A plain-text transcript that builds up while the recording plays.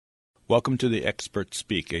Welcome to the Experts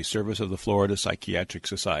Speak, a service of the Florida Psychiatric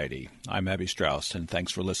Society. I'm Abby Strauss, and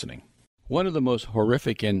thanks for listening. One of the most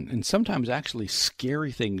horrific and sometimes actually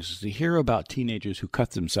scary things is to hear about teenagers who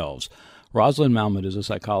cut themselves. Roz Malmaud is a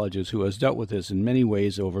psychologist who has dealt with this in many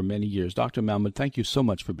ways over many years. Dr. Malmaud, thank you so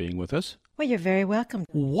much for being with us. Well, you're very welcome.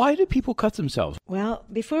 Why do people cut themselves? Well,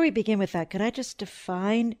 before we begin with that, could I just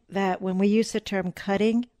define that when we use the term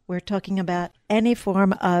cutting, we're talking about any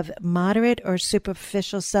form of moderate or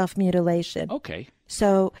superficial self-mutilation. Okay.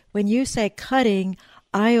 So when you say cutting,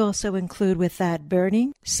 I also include with that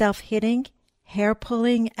burning, self-hitting, hair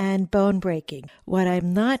pulling, and bone breaking. What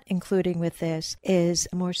I'm not including with this is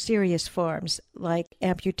more serious forms like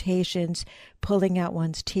amputations, pulling out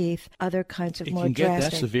one's teeth, other kinds of more drastic. It can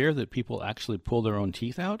get that severe that people actually pull their own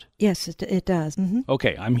teeth out? Yes, it does. Mm-hmm.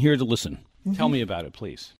 Okay, I'm here to listen. Mm-hmm. Tell me about it,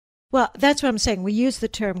 please. Well, that's what I'm saying. We use the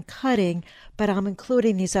term cutting, but I'm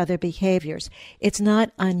including these other behaviors. It's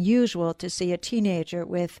not unusual to see a teenager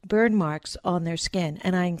with burn marks on their skin,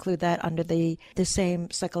 and I include that under the same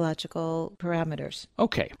psychological parameters.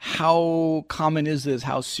 Okay. How common is this?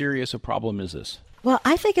 How serious a problem is this? Well,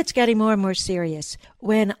 I think it's getting more and more serious.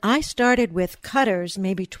 When I started with cutters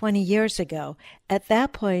maybe 20 years ago, at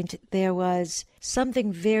that point there was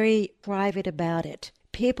something very private about it.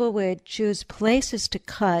 People would choose places to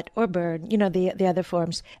cut or burn, the other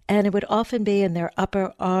forms, and it would often be in their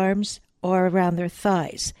upper arms or around their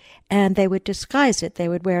thighs. And they would disguise it. They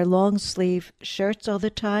would wear long sleeve shirts all the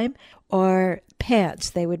time or pants.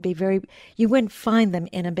 They would be you wouldn't find them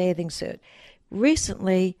in a bathing suit.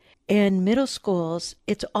 Recently, in middle schools,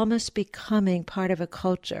 it's almost becoming part of a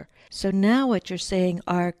culture. So now what you're seeing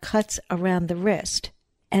are cuts around the wrist.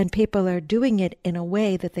 And people are doing it in a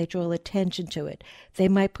way that they draw attention to it. They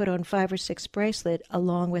might put on 5 or 6 bracelets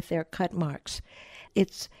along with their cut marks.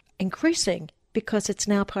 It's increasing because it's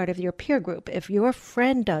now part of your peer group. If your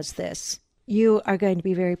friend does this, you are going to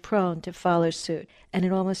be very prone to follow suit, and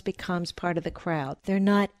it almost becomes part of the crowd. They're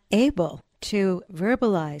not able to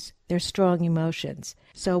verbalize their strong emotions.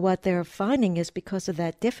 So what they're finding is because of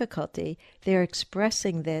that difficulty, they're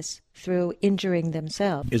expressing this through injuring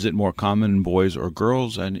themselves. Is it more common in boys or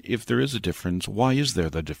girls? And if there is a difference, why is there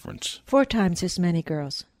the difference? 4 times as many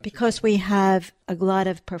girls. Because we have a lot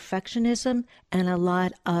of perfectionism and a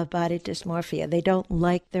lot of body dysmorphia. They don't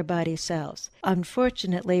like their body cells.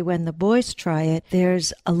 Unfortunately, when the boys try it,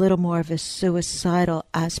 there's a little more of a suicidal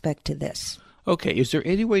aspect to this. Okay, is there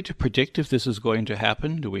any way to predict if this is going to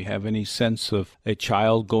happen? Do we have any sense of a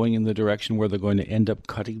child going in the direction where they're going to end up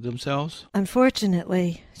cutting themselves?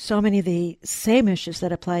 Unfortunately, so many of the same issues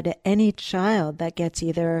that apply to any child that gets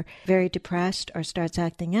either very depressed or starts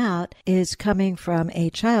acting out is coming from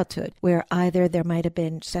a childhood where either there might have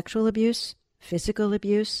been sexual abuse, physical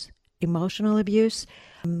abuse, emotional abuse.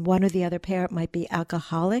 One or the other parent might be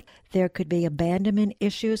alcoholic. There could be abandonment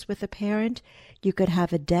issues with a parent. You could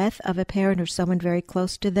have a death of a parent or someone very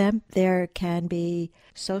close to them. There can be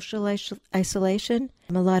social isolation,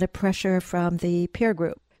 a lot of pressure from the peer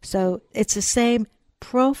group. So it's the same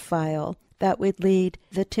profile that would lead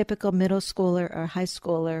the typical middle schooler or high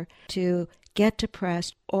schooler to get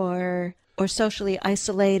depressed or socially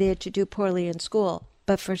isolated, to do poorly in school.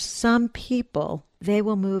 But for some people, they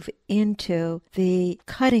will move into the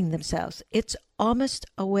cutting themselves. It's almost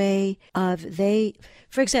a way of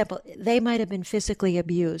for example, they might have been physically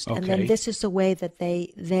abused, okay. And then this is the way that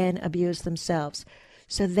they then abuse themselves.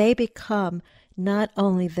 So they become not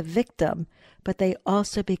only the victim, but they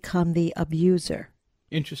also become the abuser.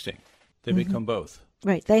 Interesting. They become both.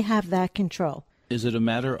 Right. They have that control. Is it a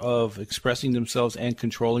matter of expressing themselves and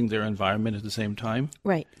controlling their environment at the same time?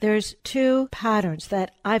 Right. There's 2 patterns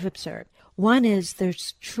that I've observed. One is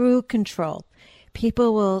there's true control.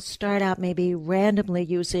 People will start out maybe randomly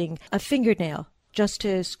using a fingernail just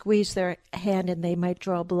to squeeze their hand and they might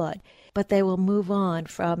draw blood. But they will move on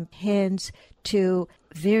from pins to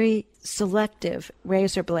very selective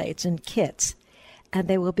razor blades and kits. And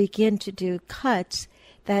they will begin to do cuts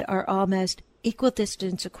that are almost equal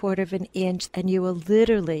distance, 1/4 of an inch, and you will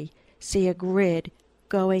literally see a grid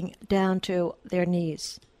going down to their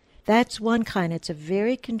knees. That's one kind. It's a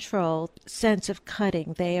very controlled sense of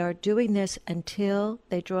cutting. They are doing this until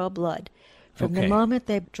they draw blood. From the moment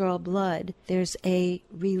they draw blood, there's a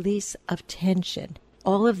release of tension.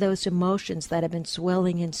 All of those emotions that have been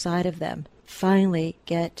swelling inside of them finally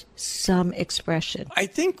get some expression. I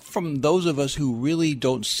think from those of us who really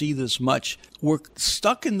don't see this much, we're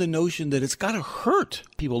stuck in the notion that it's got to hurt.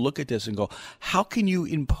 People look at this and go, how can you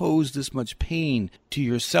impose this much pain to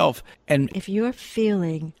yourself? And if you're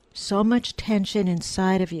feeling so much tension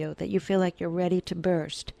inside of you that you feel like you're ready to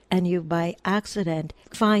burst, and you by accident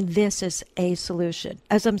find this as a solution.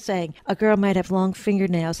 As I'm saying, a girl might have long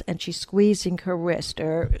fingernails and she's squeezing her wrist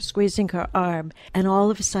or squeezing her arm, and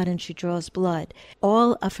all of a sudden she draws blood.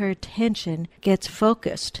 All of her attention gets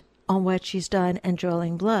focused on what she's done and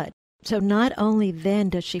drawing blood. So not only then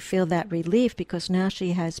does she feel that relief because now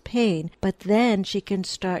she has pain, but then she can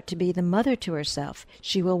start to be the mother to herself.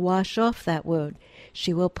 She will wash off that wound.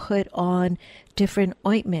 She will put on different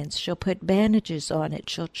ointments. She'll put bandages on it.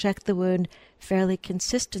 She'll check the wound fairly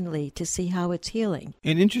consistently to see how it's healing.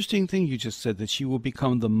 An interesting thing you just said, that she will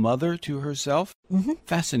become the mother to herself. Mm-hmm.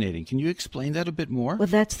 Fascinating. Can you explain that a bit more? Well,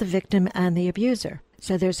 that's the victim and the abuser.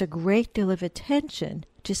 So there's a great deal of attention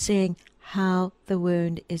to seeing how the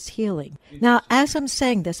wound is healing. Now, as I'm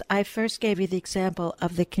saying this, I first gave you the example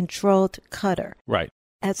of the controlled cutter. Right.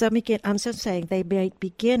 As I'm just saying, they may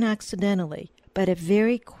begin accidentally, but it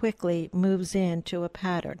very quickly moves into a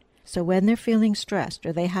pattern. So when they're feeling stressed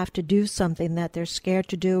or they have to do something that they're scared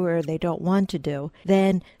to do or they don't want to do,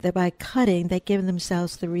 then by cutting, they give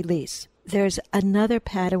themselves the release. There's another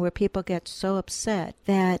pattern where people get so upset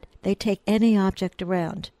that they take any object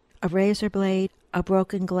around, a razor blade, a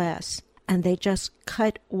broken glass, and they just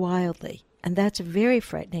cut wildly. And that's very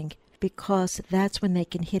frightening because that's when they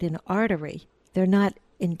can hit an artery. They're not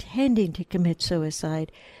intending to commit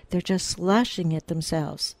suicide. They're just slashing it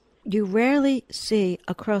themselves. You rarely see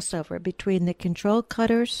a crossover between the controlled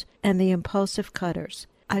cutters and the impulsive cutters.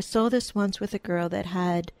 I saw this once with a girl that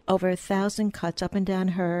had over 1,000 cuts up and down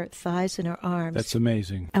her thighs and her arms. That's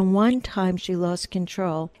amazing. And one time she lost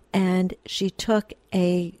control and she took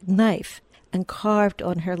a knife and carved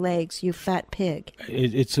on her legs, "You fat pig."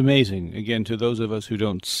 It's amazing. Again, to those of us who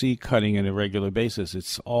don't see cutting on a regular basis,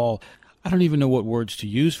 it's all, I don't even know what words to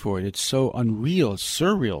use for it. It's so unreal, it's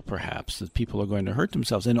surreal perhaps, that people are going to hurt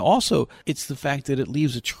themselves. And also, it's the fact that it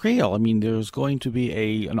leaves a trail. I mean, there's going to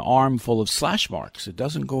be an arm full of slash marks. It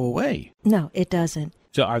doesn't go away. No, it doesn't.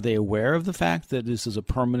 So are they aware of the fact that this is a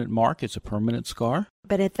permanent mark? It's a permanent scar?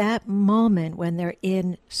 But at that moment, when they're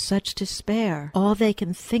in such despair, all they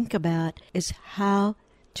can think about is how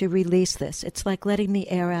to release this. It's like letting the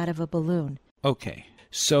air out of a balloon. Okay.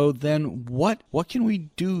 So then what can we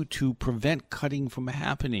do to prevent cutting from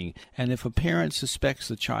happening? And if a parent suspects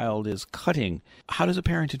the child is cutting, how does a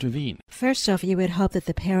parent intervene? First off, you would hope that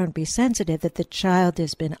the parent be sensitive, that the child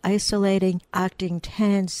has been isolating, acting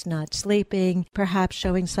tense, not sleeping, perhaps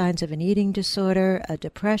showing signs of an eating disorder, a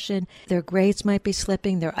depression. Their grades might be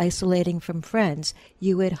slipping, they're isolating from friends.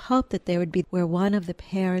 You would hope that there would be where one of the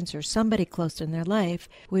parents or somebody close in their life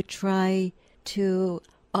would try to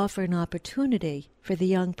offer an opportunity for the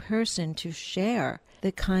young person to share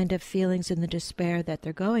the kind of feelings and the despair that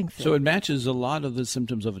they're going through. So it matches a lot of the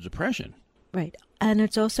symptoms of a depression. Right. And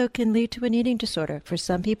it also can lead to an eating disorder. For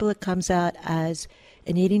some people, it comes out as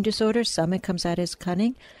an eating disorder. Some, it comes out as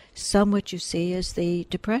cutting. Some, what you see is the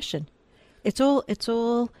depression. It's all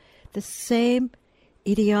the same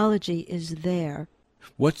etiology is there.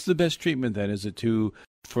 What's the best treatment then? Is it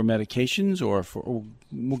for medications or for,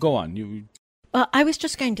 well, go on. Well, I was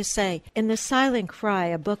just going to say, in The Silent Cry,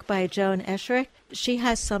 a book by Joan Escherick, she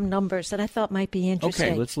has some numbers that I thought might be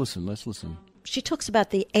interesting. Okay, let's listen. She talks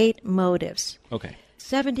about the 8 motives. Okay.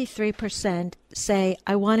 73% say,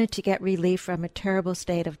 I wanted to get relief from a terrible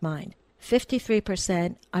state of mind.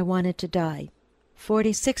 53%, I wanted to die.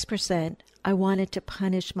 46%, I wanted to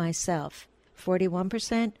punish myself.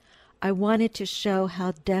 41%, I wanted to show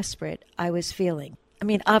how desperate I was feeling. I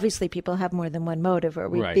mean, obviously people have more than one motive or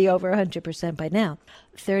we'd be over 100% by now.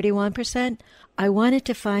 31%, I wanted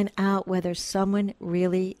to find out whether someone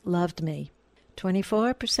really loved me.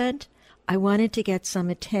 24%, I wanted to get some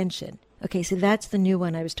attention. Okay, so that's the new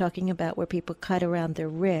one I was talking about where people cut around their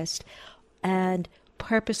wrist and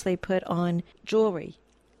purposely put on jewelry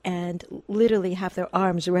and literally have their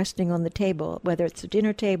arms resting on the table, whether it's the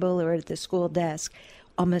dinner table or at the school desk,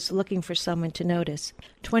 almost looking for someone to notice.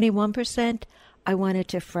 21%, I wanted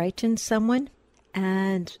to frighten someone,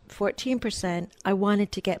 and 14%, I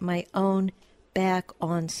wanted to get my own back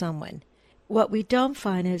on someone. What we don't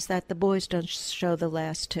find is that the boys don't show the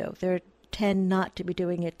last two. They tend not to be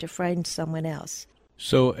doing it to frighten someone else.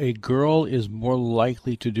 So a girl is more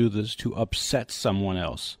likely to do this to upset someone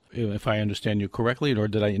else, if I understand you correctly, or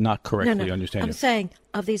did I not correctly understand you? I'm saying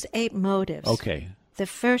of these 8 motives, okay, the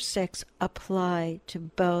first 6 apply to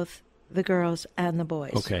both the girls and the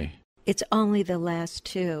boys. Okay. It's only the last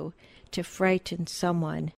 2 to frighten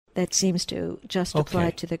someone that seems to just apply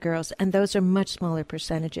to the girls, and those are much smaller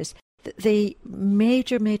percentages. The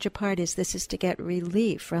major part is this is to get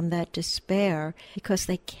relief from that despair because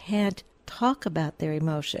they can't talk about their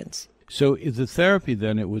emotions. So the therapy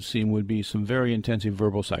then, it would seem, would be some very intensive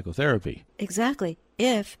verbal psychotherapy. Exactly,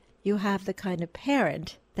 if you have the kind of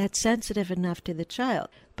parent that's sensitive enough to the child.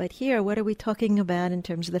 But here, what are we talking about in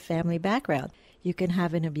terms of the family background? You can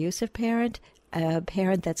have an abusive parent, a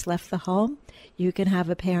parent that's left the home. You can have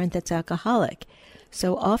a parent that's alcoholic.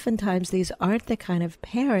 So oftentimes these aren't the kind of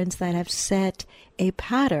parents that have set a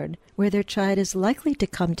pattern where their child is likely to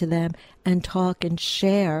come to them and talk and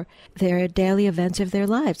share their daily events of their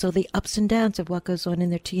lives, or the ups and downs of what goes on in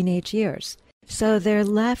their teenage years. So they're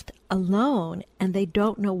left alone and they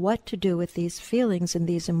don't know what to do with these feelings and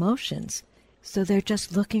these emotions. So they're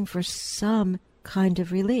just looking for some kind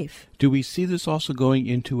of relief. Do we see this also going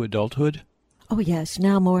into adulthood? Oh yes,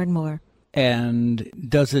 now more and more. And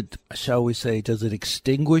does it, shall we say, does it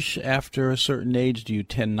extinguish after a certain age? Do you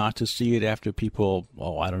tend not to see it after people,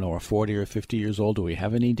 are 40 or 50 years old? Do we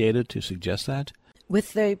have any data to suggest that?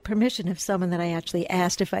 With the permission of someone that I actually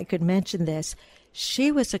asked if I could mention this,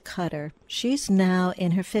 she was a cutter. She's now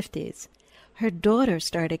in her 50s. Her daughter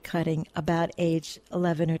started cutting about age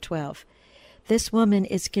 11 or 12. This woman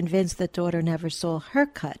is convinced the daughter never saw her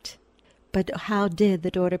cut. But how did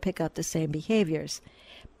the daughter pick up the same behaviors?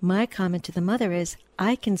 My comment to the mother is,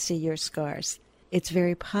 I can see your scars. It's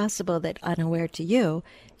very possible that unaware to you,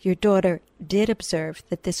 your daughter did observe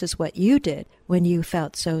that this is what you did when you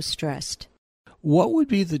felt so stressed. What would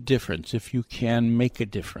be the difference, if you can make a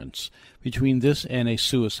difference, between this and a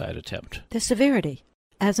suicide attempt? The severity.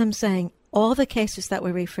 As I'm saying, all the cases that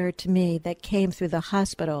were referred to me that came through the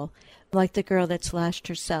hospital, like the girl that slashed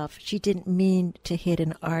herself, she didn't mean to hit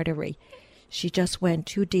an artery. She just went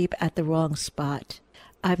too deep at the wrong spot.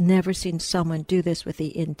 I've never seen someone do this with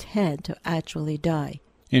the intent to actually die.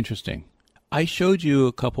 Interesting. I showed you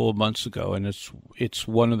a couple of months ago, and it's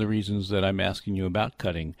one of the reasons that I'm asking you about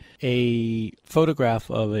cutting, a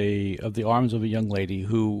photograph of the arms of a young lady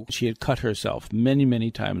who she had cut herself many,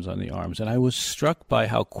 many times on the arms. And I was struck by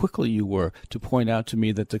how quickly you were to point out to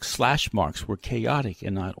me that the slash marks were chaotic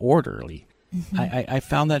and not orderly. Mm-hmm. I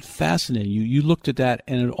found that fascinating. You looked at that,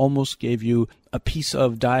 and it almost gave you a piece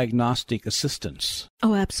of diagnostic assistance.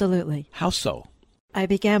 Oh, absolutely. How so? I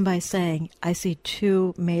began by saying I see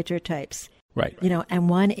two major types. Right. And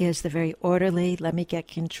one is the very orderly, let me get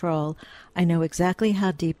control. I know exactly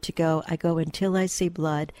how deep to go. I go until I see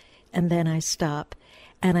blood, and then I stop.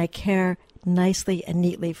 And I care nicely and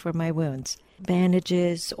neatly for my wounds.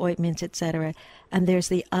 Bandages, ointments, etc. And there's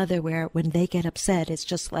the other where when they get upset, it's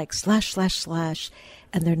just like slash, slash, slash,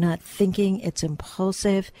 and they're not thinking, it's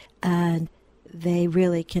impulsive, and they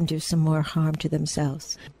really can do some more harm to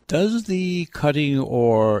themselves. Does the cutting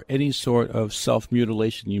or any sort of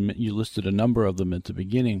self-mutilation, you listed a number of them at the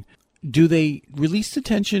beginning, do they release the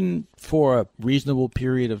tension for a reasonable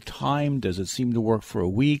period of time? Does it seem to work for a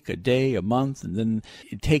week, a day, a month, and then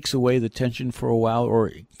it takes away the tension for a while?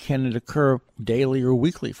 Or can it occur daily or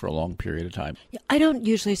weekly for a long period of time? I don't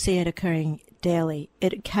usually see it occurring daily.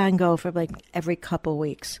 It can go for like every couple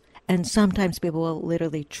weeks. And sometimes people will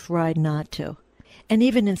literally try not to. And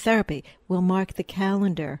even in therapy, we'll mark the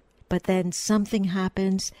calendar, but then something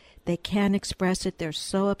happens, they can't express it, they're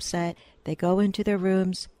so upset, they go into their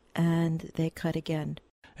rooms, and they cut again.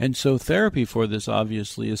 And so therapy for this,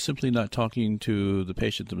 obviously, is simply not talking to the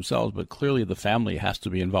patient themselves, but clearly the family has to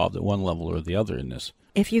be involved at one level or the other in this.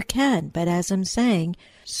 If you can, but as I'm saying,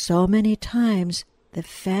 so many times the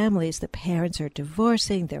families, the parents are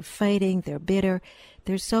divorcing, they're fighting, they're bitter,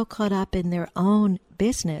 they're so caught up in their own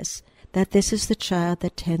business that this is the child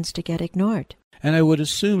that tends to get ignored. And I would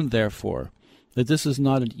assume, therefore, that this is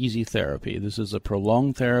not an easy therapy. This is a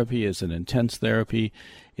prolonged therapy. It's an intense therapy.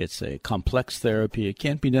 It's a complex therapy. It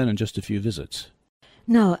can't be done in just a few visits.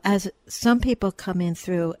 No, as some people come in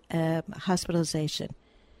through hospitalization.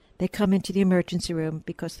 They come into the emergency room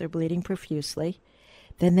because they're bleeding profusely.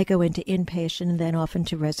 Then they go into inpatient and then off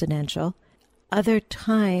into residential. Other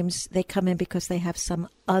times they come in because they have some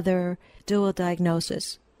other dual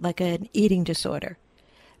diagnosis, like an eating disorder.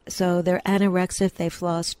 So they're anorexic, they've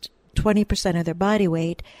lost 20% of their body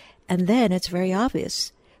weight, and then it's very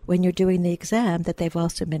obvious when you're doing the exam that they've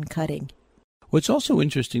also been cutting. What's also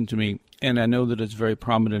interesting to me, and I know that it's very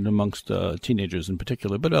prominent amongst teenagers in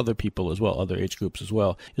particular, but other people as well, other age groups as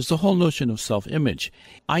well, is the whole notion of self-image.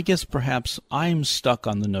 I guess perhaps I'm stuck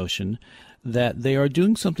on the notion that they are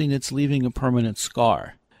doing something that's leaving a permanent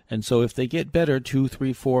scar. And so if they get better 2,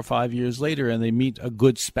 3, 4, 5 years later and they meet a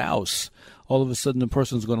good spouse, all of a sudden the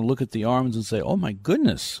person's going to look at the arms and say, oh my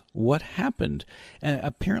goodness, what happened? And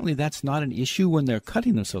apparently that's not an issue when they're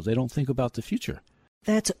cutting themselves. They don't think about the future.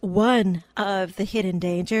 That's one of the hidden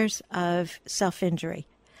dangers of self-injury.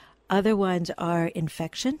 Other ones are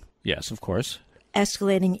infection. Yes, of course.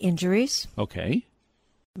 escalating injuries, Okay.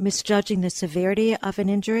 misjudging the severity of an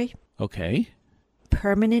injury, Okay.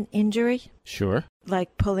 permanent injury, Sure.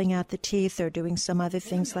 like pulling out the teeth or doing some other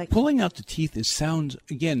things like Pulling out the teeth sounds,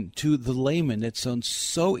 again, to the layman, it sounds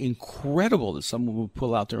so incredible that someone would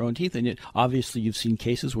pull out their own teeth. And yet, obviously, you've seen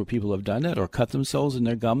cases where people have done that or cut themselves in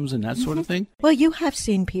their gums and that sort of thing. Well, you have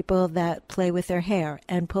seen people that play with their hair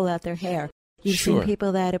and pull out their hair. You've Sure. seen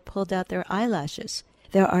people that have pulled out their eyelashes.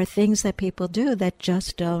 There are things that people do that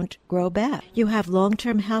just don't grow back. You have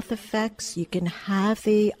long-term health effects. You can have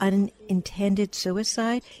the unintended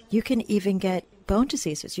suicide. You can even get bone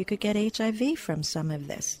diseases. You could get HIV from some of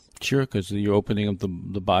this. Sure, because you're opening up the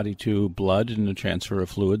body to blood and the transfer of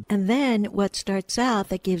fluid. And then what starts out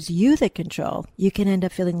that gives you the control, you can end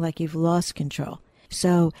up feeling like you've lost control.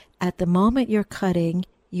 So at the moment you're cutting,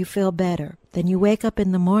 you feel better. Then you wake up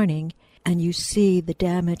in the morning and you see the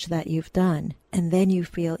damage that you've done, and then you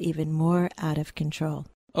feel even more out of control.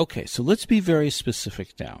 Okay, so let's be very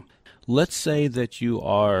specific now. Let's say that you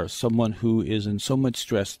are someone who is in so much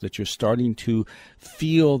stress that you're starting to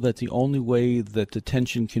feel that the only way that the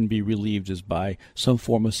tension can be relieved is by some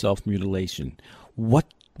form of self-mutilation. What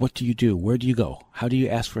do you do? Where do you go? How do you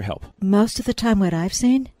ask for help? Most of the time what I've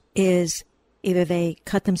seen is either they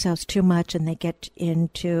cut themselves too much and they get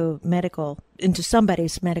into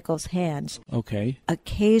somebody's medical's hands. Okay.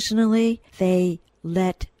 Occasionally, they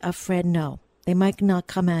let a friend know. They might not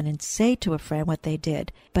come out and say to a friend what they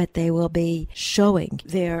did, but they will be showing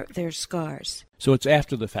their scars. So it's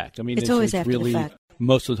after the fact. I mean, It's always after really, the fact.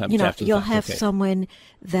 Most of the time it's after the fact. You'll have Okay. someone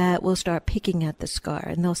that will start picking at the scar,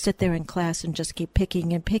 and they'll sit there in class and just keep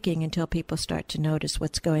picking and picking until people start to notice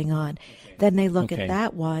what's going on. Then they look Okay. at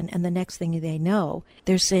that one, and the next thing they know,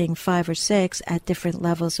 they're seeing 5 or 6 at different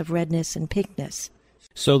levels of redness and pinkness.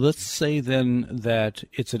 So let's say then that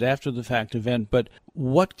it's an after-the-fact event, but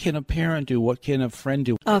what can a parent do? What can a friend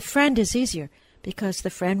do? A friend is easier because the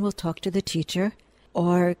friend will talk to the teacher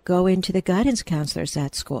or go into the guidance counselors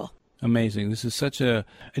at school. Amazing. This is such a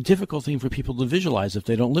difficult thing for people to visualize if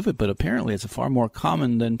they don't live it, but apparently it's far more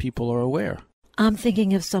common than people are aware. I'm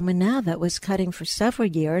thinking of someone now that was cutting for several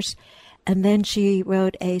years, and then she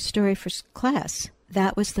wrote a story for class.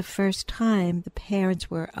 That was the first time the parents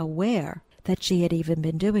were aware that she had even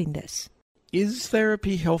been doing this. Is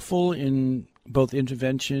therapy helpful in both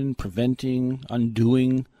intervention, preventing,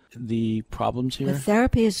 undoing the problems here? What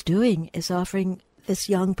therapy is doing is offering this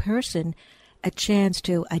young person a chance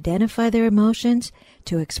to identify their emotions,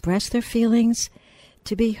 to express their feelings,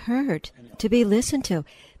 to be heard, to be listened to.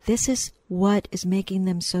 This is what is making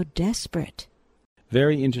them so desperate.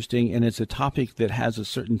 Very interesting, and it's a topic that has a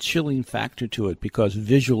certain chilling factor to it because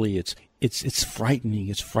visually it's frightening.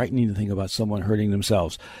 It's frightening to think about someone hurting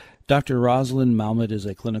themselves. Dr. Roz Malmaud is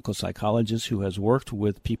a clinical psychologist who has worked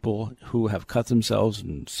with people who have cut themselves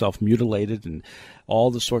and self-mutilated and all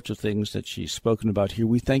the sorts of things that she's spoken about here.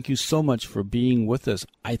 We thank you so much for being with us.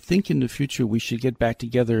 I think in the future we should get back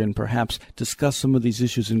together and perhaps discuss some of these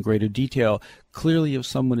issues in greater detail. Clearly, if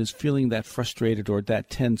someone is feeling that frustrated or that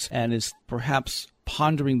tense and is perhaps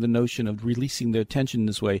pondering the notion of releasing their tension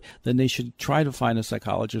this way, then they should try to find a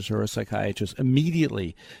psychologist or a psychiatrist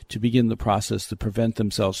immediately to begin the process to prevent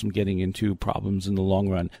themselves from getting into problems in the long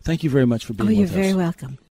run. Thank you very much for being with us. You're very welcome.